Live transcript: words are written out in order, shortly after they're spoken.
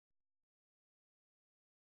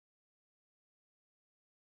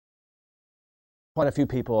Quite a few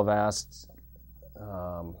people have asked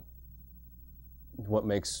um, what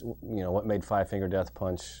makes, what made Five Finger Death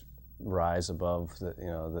Punch rise above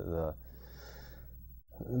the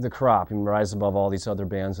crop and rise above all these other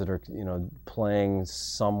bands that are, playing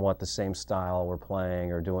somewhat the same style we're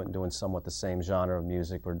playing, or doing somewhat the same genre of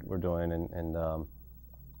music we're doing,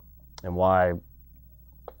 and why,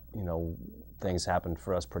 things happened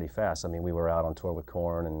for us pretty fast. I mean, we were out on tour with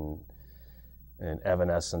Korn and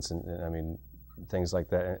Evanescence, and I mean, things like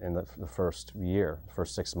that in the first year,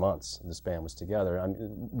 first 6 months this band was together. I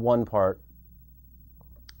mean, one part,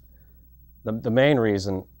 the main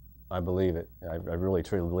reason I believe it, I really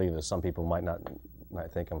truly believe it. Some people might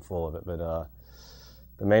think I'm full of it, but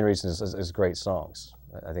the main reason is great songs.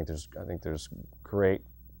 I think there's great,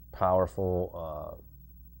 powerful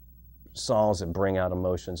songs that bring out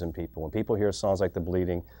emotions in people. When people hear songs like The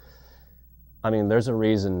Bleeding, I mean, there's a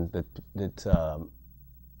reason that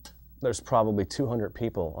there's probably 200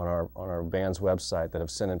 people on our band's website that have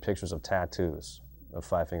sent in pictures of tattoos of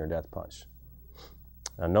Five Finger Death Punch.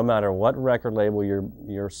 Now, no matter what record label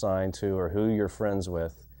you're signed to or who you're friends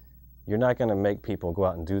with, you're not going to make people go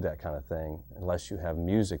out and do that kind of thing unless you have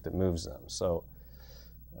music that moves them. So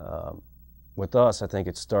with us, I think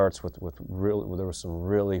it starts with there were some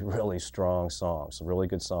really strong songs, some really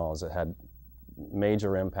good songs that had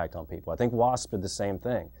major impact on people. I think w.a.s.p. did the same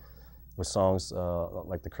thing with songs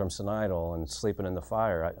like The Crimson Idol and Sleeping in the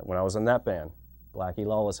Fire. When I was in that band, Blackie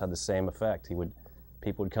Lawless had the same effect.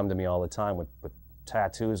 People would come to me all the time with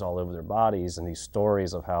tattoos all over their bodies and these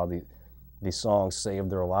stories of how these songs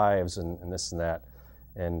saved their lives and this and that.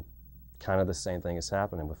 And kind of the same thing is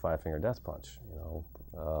happening with Five Finger Death Punch,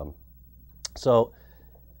 So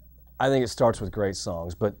I think it starts with great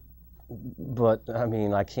songs, but I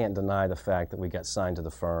mean, I can't deny the fact that we got signed to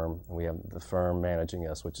the Firm, and we have the Firm managing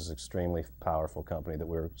us, which is an extremely powerful company that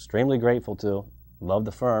we're extremely grateful to. Love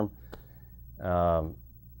the Firm. And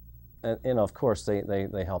of course,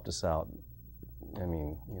 they helped us out. I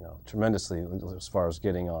mean, tremendously as far as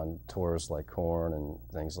getting on tours like Korn and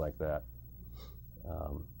things like that.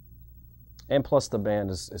 And plus, the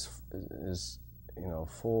band is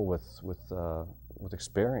full with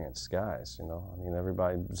experienced guys. I mean,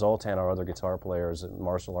 everybody. Zoltan, our other guitar player, is a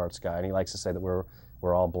martial arts guy, and he likes to say that we're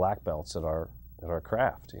all black belts at our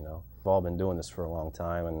craft. We've all been doing this for a long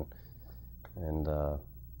time, and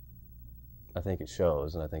I think it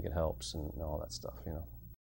shows, and I think it helps, and all that stuff.